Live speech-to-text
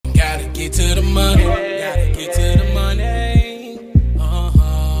get to the money. Gotta get to the money.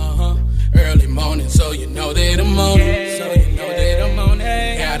 Early morning, so you know that I'm on it.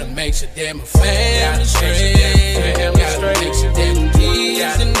 Gotta make sure that my family straight. Gotta make sure that the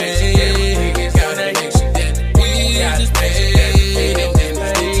kids in there. Gotta make sure that the bills is paid. And then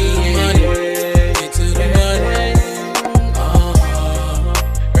let's get to the money. Get to the money.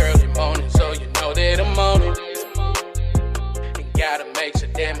 Early morning, so you know that I'm on it. And gotta make sure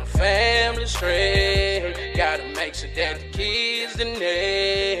that my family straight. Gotta make sure that the kids in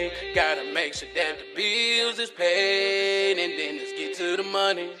there. Gotta make sure that the bills is paid. And then let's get to the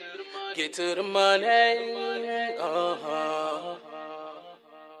money. Get to the money.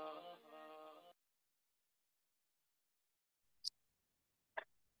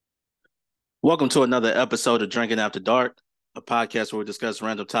 Welcome to another episode of Drinking After Dark, a podcast where we discuss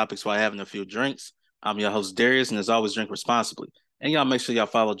random topics while having a few drinks. I'm your host, Darius, and as always, drink responsibly. And y'all make sure y'all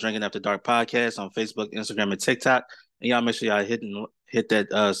follow Drinking After Dark podcast on Facebook, Instagram, and TikTok. And y'all make sure y'all hit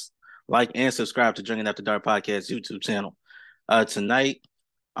that like and subscribe to Drinking After Dark podcast YouTube channel. Tonight,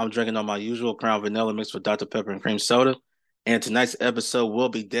 I'm drinking on my usual Crown Vanilla mixed with Dr. Pepper and cream soda. And tonight's episode will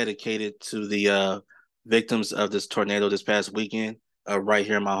be dedicated to the victims of this tornado this past weekend. Right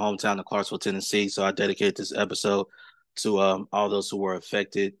here in my hometown of Clarksville, Tennessee. So I dedicate this episode to all those who were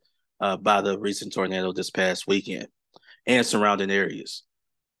affected by the recent tornado this past weekend and surrounding areas.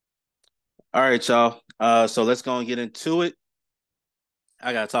 All right, y'all. So let's go and get into it.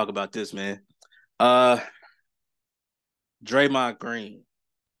 I got to talk about this, man. Draymond Green.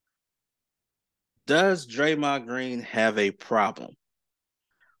 Does Draymond Green have a problem?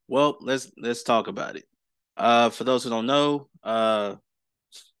 Well, let's talk about it. For those who don't know,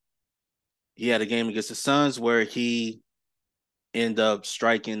 he had a game against the Suns where he ended up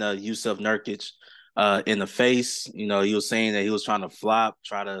striking Yusuf Nurkic in the face. You know, he was saying that he was trying to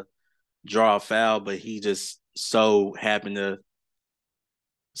try to draw a foul, but he just so happened to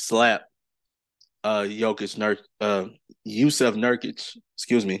slap Yusuf Nurkic,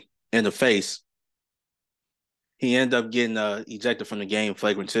 in the face. He ended up getting ejected from the game,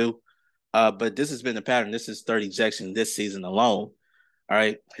 flagrant 2. But this has been the pattern. This is third ejection this season alone. All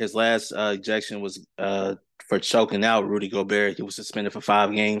right. His last ejection was for choking out Rudy Gobert. He was suspended for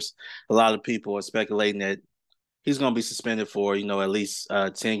 5 games. A lot of people are speculating that he's going to be suspended for, at least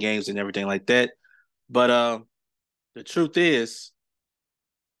 10 games and everything like that. But the truth is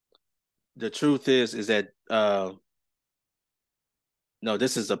that no,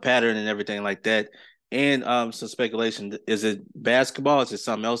 this is a pattern and everything like that. And some speculation. Is it basketball? Is it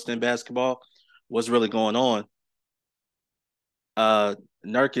something else than basketball? What's really going on?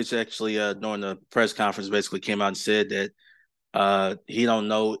 Nurkic actually, during the press conference, basically came out and said that he don't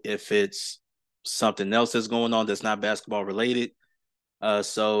know if it's something else that's going on that's not basketball related.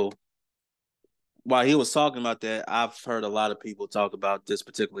 So while he was talking about that, I've heard a lot of people talk about this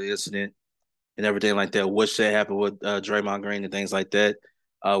particular incident and everything like that. What should happen with Draymond Green and things like that?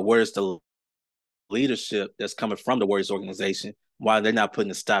 Where's the leadership that's coming from the Warriors organization? Why they're not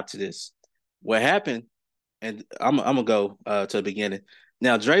putting a stop to this? What happened? And I'm gonna go to the beginning.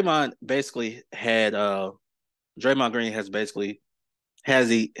 Now, Draymond Green has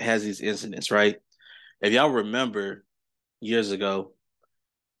these incidents, right? If y'all remember years ago,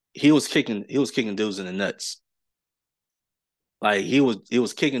 he was kicking dudes in the nuts. Like he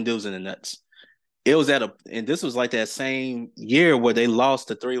was kicking dudes in the nuts. It was and this was like that same year where they lost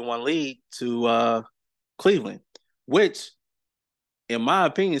the 3-1 lead to Cleveland, which, in my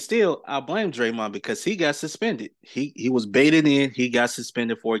opinion, still, I blame Draymond because he got suspended. He was baited in. He got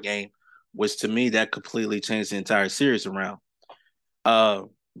suspended for a game, which to me, that completely changed the entire series around.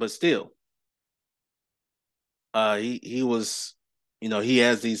 But still, he was, he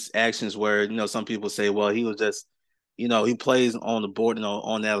has these actions where, some people say, well, he was just, he plays on the board and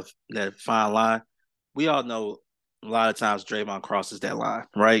on that fine line. We all know a lot of times Draymond crosses that line,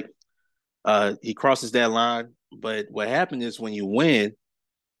 right? He crosses that line, but what happened is when you win,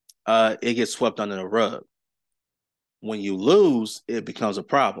 it gets swept under the rug. When you lose, it becomes a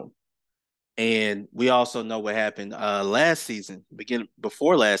problem. And we also know what happened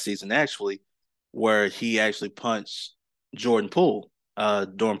before last season, actually, where he actually punched Jordan Poole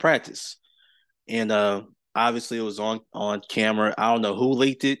during practice. And obviously it was on camera. I don't know who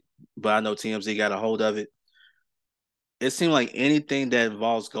leaked it, but I know TMZ got a hold of it. It seemed like anything that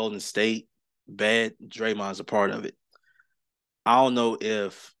involves Golden State, bad, Draymond's a part of it. I don't know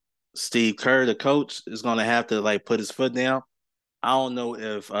if Steve Kerr, the coach, is going to have to put his foot down. I don't know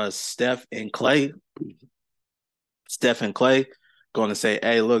if Steph and Clay going to say,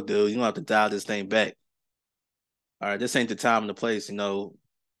 hey, look, dude, you don't have to dial this thing back. All right, this ain't the time and the place,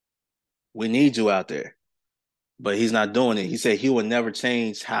 We need you out there. But he's not doing it. He said he would never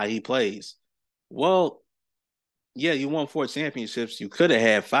change how he plays. Well, yeah, you won 4 championships. You could have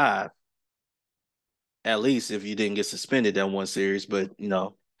had 5, at least if you didn't get suspended that one series. But, we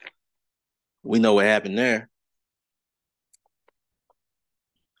know what happened there.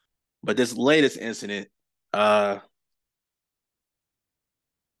 But this latest incident, uh,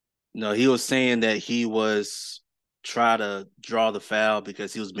 he was saying that he was trying to draw the foul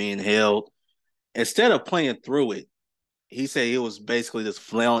because he was being held. Instead of playing through it, he said he was basically just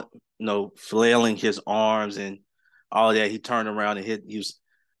flailing his arms and all that. He turned around and hit.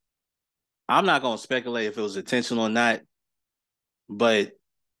 I'm not going to speculate if it was intentional or not, but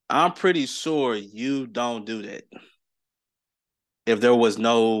I'm pretty sure you don't do that if there was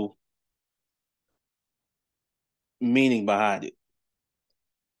no meaning behind it.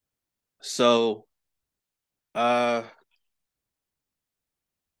 So, uh,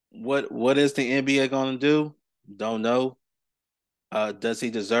 what is the NBA going to do? Don't know. Does he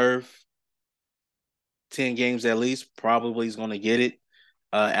deserve 10 games at least? Probably he's going to get it.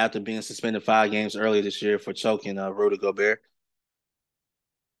 After being suspended 5 games earlier this year for choking Rudy Gobert.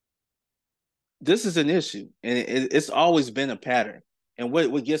 This is an issue, and it's always been a pattern. And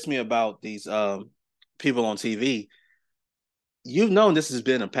what gets me about these people on TV, you've known this has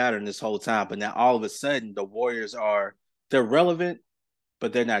been a pattern this whole time, but now all of a sudden the Warriors they're relevant,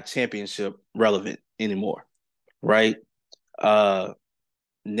 but they're not championship relevant anymore, right? Uh,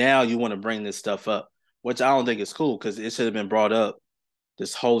 Now you want to bring this stuff up, which I don't think is cool because it should have been brought up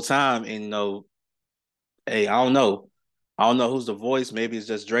this whole time. And hey, I don't know who's the voice. Maybe it's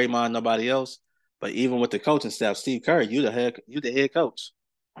just Draymond, nobody else. But even with the coaching staff, Steve Kerr, you the head coach.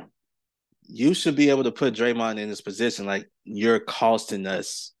 You should be able to put Draymond in this position. Like you're costing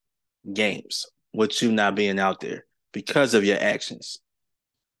us games with you not being out there because of your actions,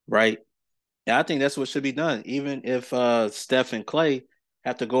 right? And I think that's what should be done. Even if Steph and Clay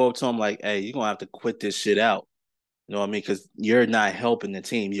have to go up to him like, "Hey, you're gonna have to quit this shit out." You know what I mean? Because you're not helping the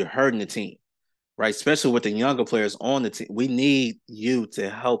team. You're hurting the team, right? Especially with the younger players on the team. We need you to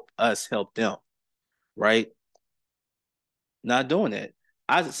help us help them, right? Not doing that.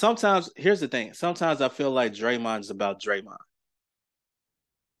 I sometimes here's the thing. Sometimes I feel like Draymond's about Draymond.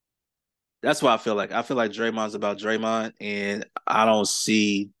 That's what I feel like. I feel like Draymond's about Draymond, and I don't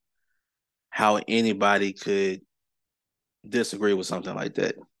see how anybody could disagree with something like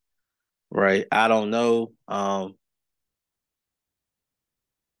that. Right. I don't know. I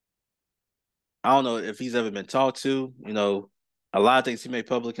don't know if he's ever been talked to. A lot of things he made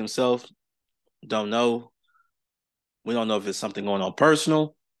public himself. Don't know. We don't know if it's something going on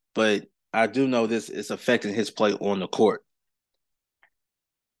personal, but I do know this is affecting his play on the court.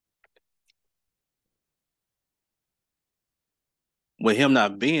 With him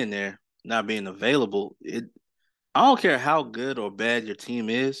not being there, not being available, I don't care how good or bad your team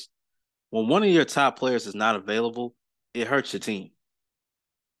is. When one of your top players is not available, it hurts your team.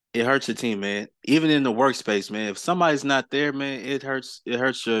 It hurts your team, man. Even in the workspace, man. If somebody's not there, man, it hurts. It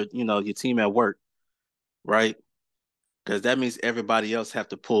hurts your team at work, right? Because that means everybody else have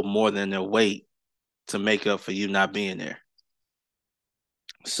to pull more than their weight to make up for you not being there.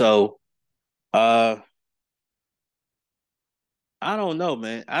 So, uh, I don't know,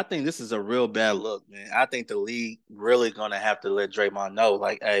 man. I think this is a real bad look, man. I think the league really gonna have to let Draymond know,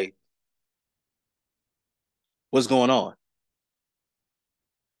 like, hey, what's going on?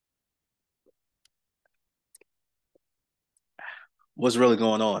 What's really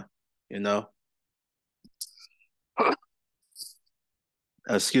going on? You know?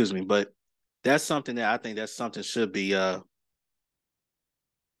 Excuse me, but that's something that I think that's something should be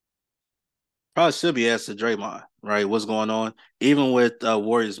probably should be asked to Draymond, right? What's going on? Even with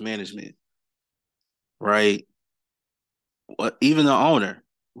Warriors management, right? Even the owner,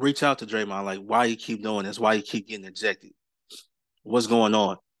 reach out to Draymond, like, why you keep doing this? Why you keep getting ejected? What's going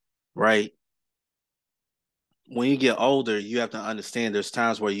on? Right? When you get older, you have to understand there's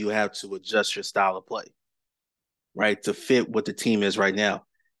times where you have to adjust your style of play, right? To fit what the team is right now.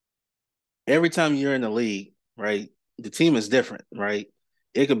 Every time you're in the league, right? The team is different, right?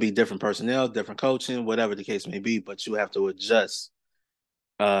 It could be different personnel, different coaching, whatever the case may be, but you have to adjust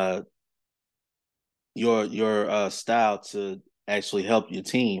uh your style to actually help your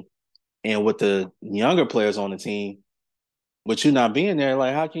team. And with the younger players on the team, with you not being there,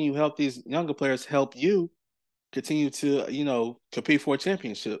 like how can you help these younger players help you continue to, compete for a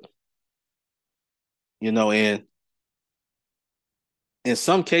championship? And in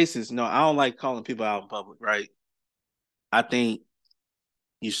some cases, I don't like calling people out in public, right? I think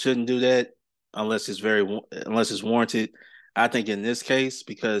you shouldn't do that unless it's warranted. I think in this case,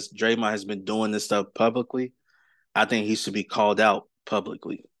 because Draymond has been doing this stuff publicly, I think he should be called out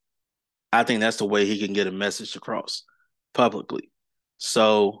publicly. I think that's the way he can get a message across publicly.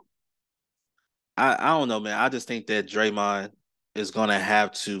 So I don't know, man. I just think that Draymond is gonna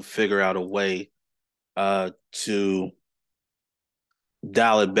have to figure out a way to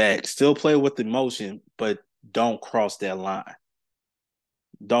dial it back. Still play with emotion, but don't cross that line.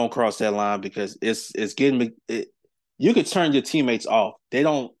 Don't cross that line because it's getting you could turn your teammates off. They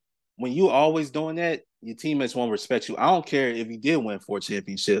don't when you always doing that, your teammates won't respect you. I don't care if you did win 4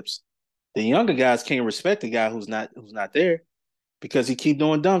 championships. The younger guys can't respect the guy who's not there because he keep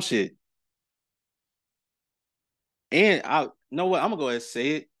doing dumb shit. And I know what I'm gonna go ahead and say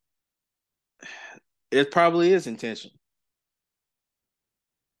it. It probably is intentional.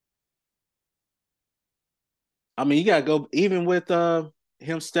 I mean, you gotta go even with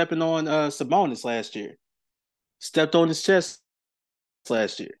him stepping on Sabonis last year. Stepped on his chest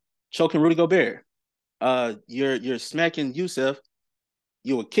last year, choking Rudy Gobert. You're smacking Yusef.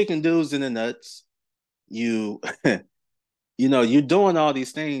 You were kicking dudes in the nuts. You you're doing all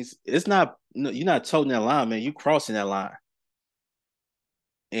these things. It's not you're not toting that line, man. You crossing that line,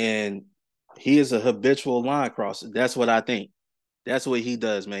 and he is a habitual line crosser. That's what I think. That's what he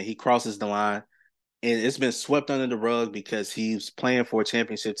does, man. He crosses the line, and it's been swept under the rug because he's playing for a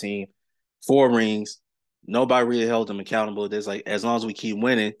championship team, 4 rings. Nobody really held him accountable. There's like, as long as we keep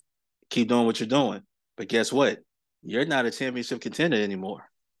winning, keep doing what you're doing. But guess what? You're not a championship contender anymore.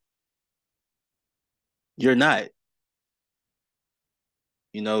 You're not.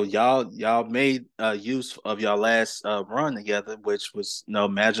 Y'all made use of y'all last run together, which was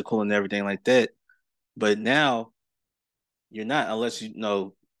magical and everything like that. But now you're not unless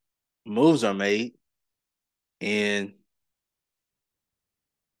moves are made, and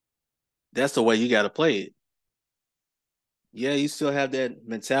that's the way you got to play it. Yeah, you still have that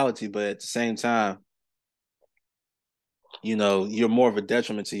mentality, but at the same time, you're more of a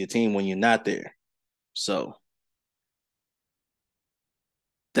detriment to your team when you're not there. So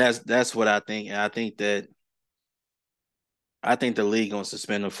that's what I think, and I think the league gonna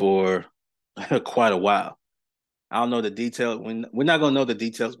suspend him for quite a while. I don't know the detail. We're not gonna know the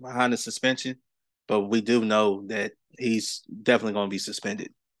details behind the suspension, but we do know that he's definitely gonna be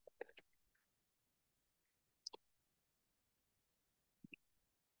suspended.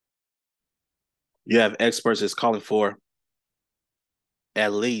 You have experts that's calling for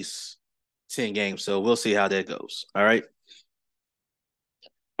at least 10 games, so we'll see how that goes. All right,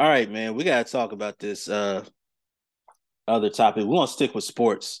 man. We gotta talk about this other topic. We want to stick with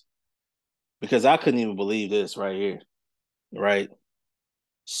sports because I couldn't even believe this right here. Right.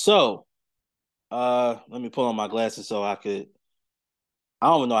 So, let me pull on my glasses so I could. I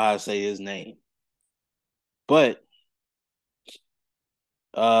don't even know how to say his name, but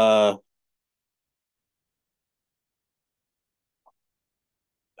uh,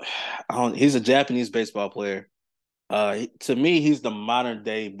 he's a Japanese baseball player. To me, he's the modern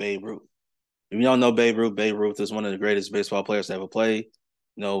day Babe Ruth. If you don't know Babe Ruth is one of the greatest baseball players to ever play.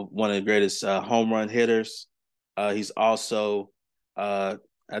 One of the greatest home run hitters. He's also, I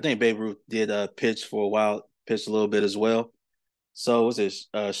think Babe Ruth did pitch for a while, pitched a little bit as well. So was it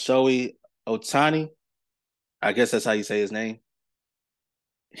Shohei Otani? I guess that's how you say his name.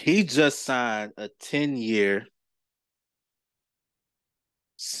 He just signed a 10-year,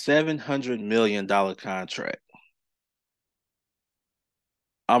 $700 million contract.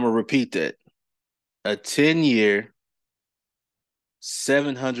 I'm gonna repeat that: a 10-year,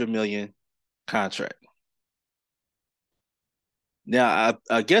 $700 million contract. Now,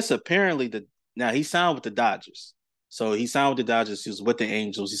 I guess apparently now he signed with the Dodgers. So he signed with the Dodgers. He was with the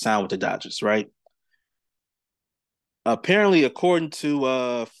Angels. He signed with the Dodgers, right? Apparently, according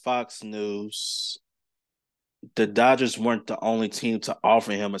to Fox News, the Dodgers weren't the only team to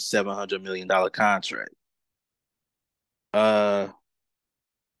offer him a $700 million contract. Uh,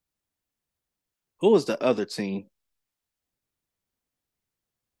 who was the other team?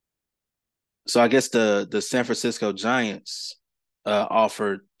 So I guess the San Francisco Giants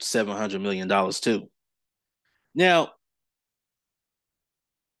offered $700 million too. Now,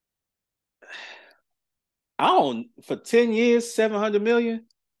 I don't for 10 years, 700 million.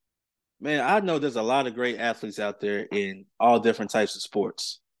 Man, I know there's a lot of great athletes out there in all different types of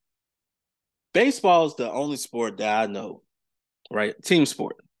sports. Baseball is the only sport that I know, right? Team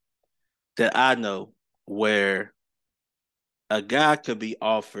sport that I know where a guy could be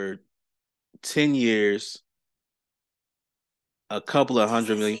offered 10 years, a couple of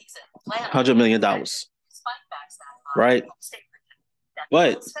 $100 million, right?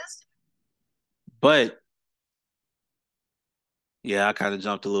 But but Yeah, I kind of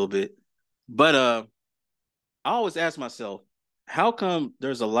jumped a little bit. But I always ask myself, how come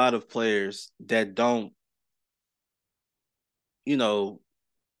there's a lot of players that don't, you know,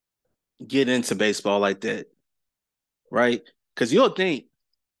 get into baseball like that, right? Because you'll think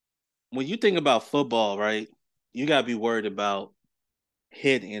when you think about football, right, you gotta be worried about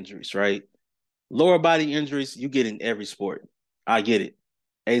head injuries, right? Lower body injuries, you get in every sport. I get it.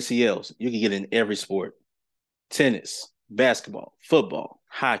 ACLs, you can get in every sport. Tennis, basketball, football,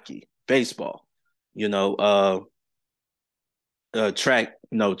 hockey, baseball, you know, track,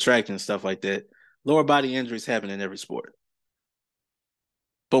 track and stuff like that. Lower body injuries happen in every sport.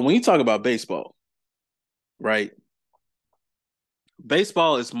 But when you talk about baseball, right?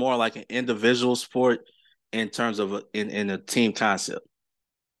 Baseball is more like an individual sport in terms of in a team concept,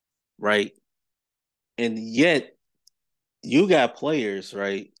 right? And yet you got players,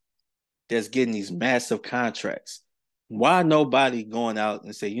 right, that's getting these massive contracts. Why nobody going out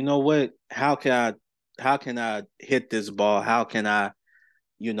and say, you know what? How can I hit this ball? How can I,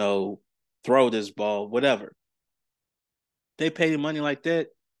 you know, throw this ball? Whatever. They pay money like that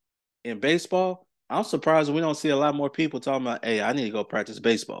in baseball. I'm surprised we don't see a lot more people talking about, hey, I need to go practice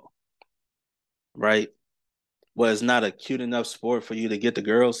baseball, right? Well, it's not a cute enough sport for you to get the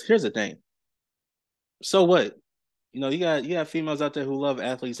girls. Here's the thing. So what? You got females out there who love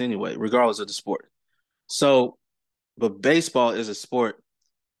athletes anyway, regardless of the sport. So, but baseball is a sport.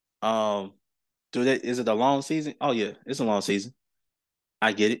 Um, is it a long season? Oh yeah, it's a long season.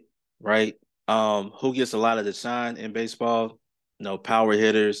 I get it, right? Who gets a lot of the shine in baseball? Power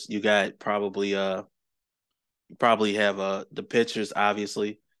hitters. You got probably have the pitchers,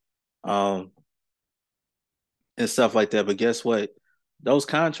 obviously, um, and stuff like that. But guess what? Those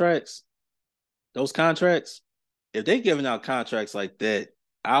contracts, those contracts, if they giving out contracts like that,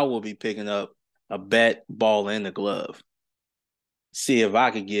 I will be picking up a bat, ball, and a glove. See if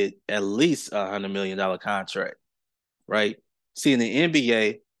I could get at least $100 million contract, right? See in the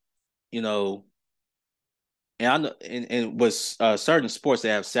NBA, you know, and I know, and with certain sports they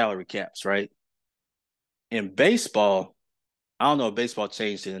have salary caps, right? In baseball, I don't know if baseball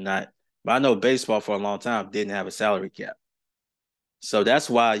changed it or not, but I know baseball for a long time didn't have a salary cap. So that's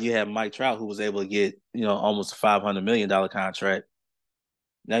why you have Mike Trout who was able to get, almost a $500 million contract.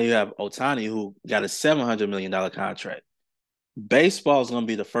 Now you have Otani who got a $700 million contract. Baseball is going to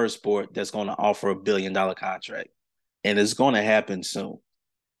be the first sport that's going to offer $1 billion contract, and it's going to happen soon,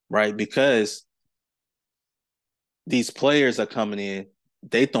 right? Because these players are coming in,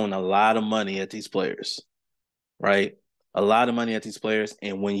 they throwing a lot of money at these players, right? A lot of money at these players,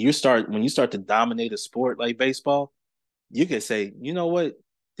 and when you start to dominate a sport like baseball, you can say, you know what,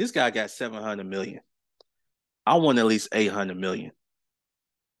 this guy got 700 million. I want at least 800 million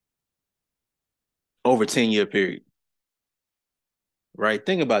over 10-year period, right?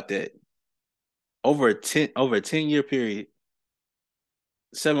 Think about that. Over a 10-year period,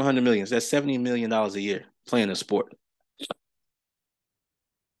 700 million. That's $70 million a year playing a sport.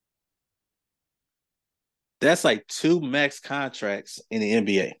 That's like two max contracts in the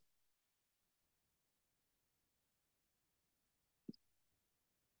NBA.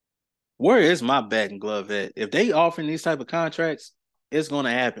 Where is my batting glove at? If they offering these type of contracts, it's going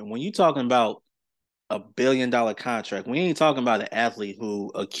to happen. When you talking about $1 billion contract, we ain't talking about an athlete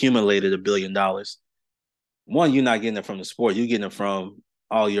who accumulated $1 billion. One, you're not getting it from the sport. You're getting it from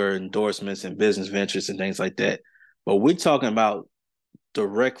all your endorsements and business ventures and things like that. But we're talking about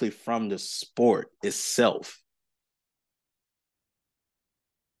directly from the sport itself.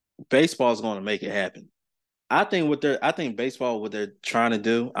 Baseball is going to make it happen. I think baseball, what they're trying to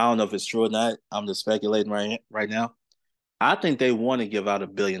do, I don't know if it's true or not. I'm just speculating right now. I think they want to give out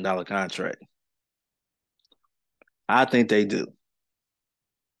 $1 billion contract. I think they do.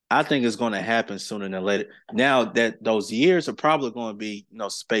 I think it's going to happen sooner than later. Now that those years are probably going to be,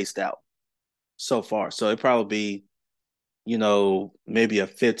 spaced out so far. So it probably be, maybe a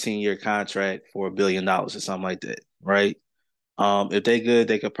 15-year contract for $1 billion or something like that, right? If they good,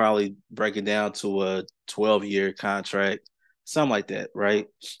 they could probably break it down to a 12-year contract, something like that, right?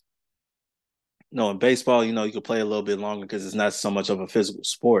 No, in baseball, you could play a little bit longer because it's not so much of a physical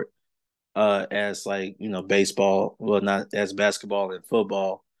sport as like, baseball, well, not as basketball and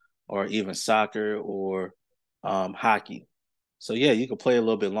football or even soccer or hockey. So yeah, you could play a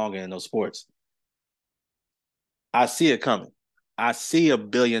little bit longer in those sports. I see it coming. I see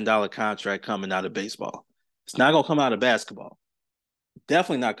 $1 billion contract coming out of baseball. It's not gonna come out of basketball.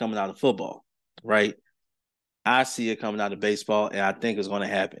 Definitely not coming out of football, right? I see it coming out of baseball, and I think it's going to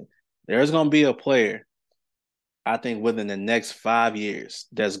happen. There's going to be a player, I think, within the next 5 years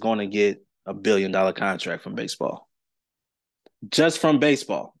that's going to get $1 billion contract from baseball. Just from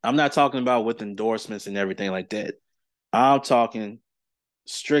baseball. I'm not talking about with endorsements and everything like that. I'm talking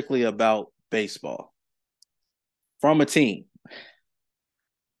strictly about baseball. From a team,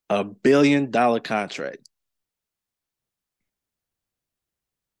 $1 billion contract.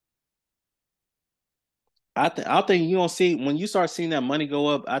 I think you gonna see when you start seeing that money go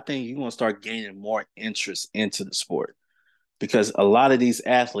up. I think you're gonna start gaining more interest into the sport because a lot of these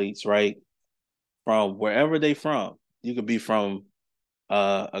athletes, right, from wherever they from, you could be from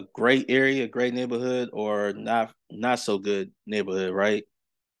a great area, a great neighborhood, or not so good neighborhood, right?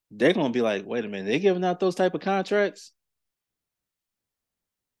 They're gonna be like, wait a minute, they giving out those type of contracts?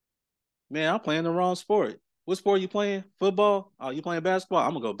 Man, I'm playing the wrong sport. What sport you playing? Football? Oh, you playing basketball?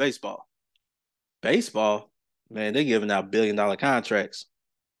 I'm gonna go baseball. Baseball? Man, they giving out $1 billion contracts.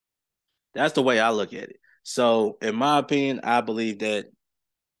 That's the way I look at it. So, in my opinion, I believe that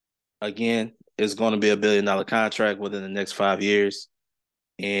again, it's going to be $1 billion contract within the next 5 years,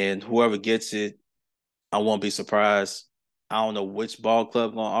 and whoever gets it, I won't be surprised. I don't know which ball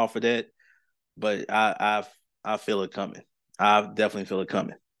club going to offer that, but I feel it coming. I definitely feel it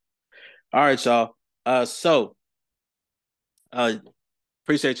coming. All right, y'all. So uh,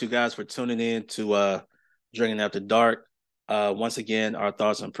 appreciate you guys for tuning in to Drinking After Dark. Once again, our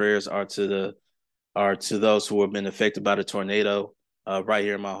thoughts and prayers are to those who have been affected by the tornado right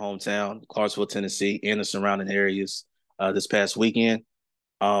here in my hometown, Clarksville, Tennessee, and the surrounding areas this past weekend.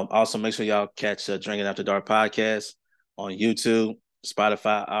 Also, make sure y'all catch Drinking After Dark podcast on YouTube,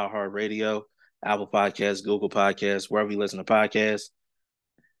 Spotify, iHeartRadio, Apple Podcasts, Google Podcasts, wherever you listen to podcasts.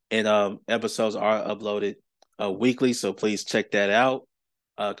 And episodes are uploaded weekly, so please check that out.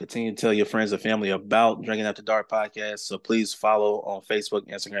 Continue to tell your friends and family about Drinking After Dark podcast. So please follow on Facebook,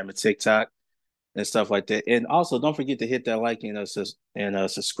 Instagram, and TikTok and stuff like that. And also, don't forget to hit that like and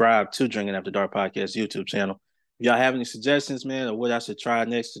subscribe to Drinking After Dark podcast YouTube channel. If y'all have any suggestions, man, or what I should try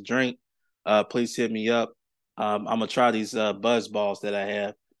next to drink, please hit me up. I'm gonna try these buzz balls that I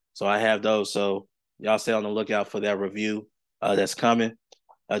have. So I have those. So y'all stay on the lookout for that review that's coming.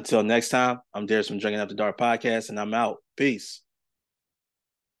 Until next time, I'm Darius from Drinking After Dark podcast, and I'm out. Peace.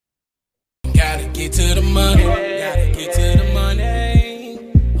 Gotta get to the money. Gotta get to the money.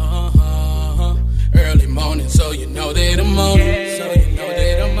 Early morning, so you know that I'm on it. So you know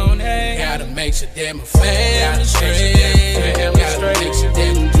that I'm on it. Gotta make sure that my family straight. Gotta make sure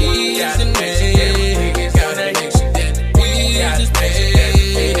that the kids and me. Gotta make sure that the bills is paid.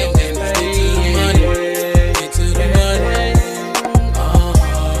 And then let's get to the money. Get to the money.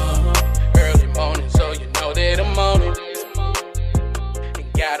 Early morning, so you know that I'm on it.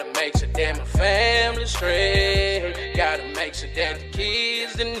 And gotta make sure that my family straight. Gotta make sure that the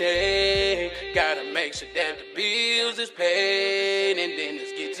kids and they. Gotta make sure that the bills is paid. And then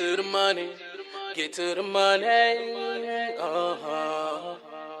let's get to the money. Get to the money.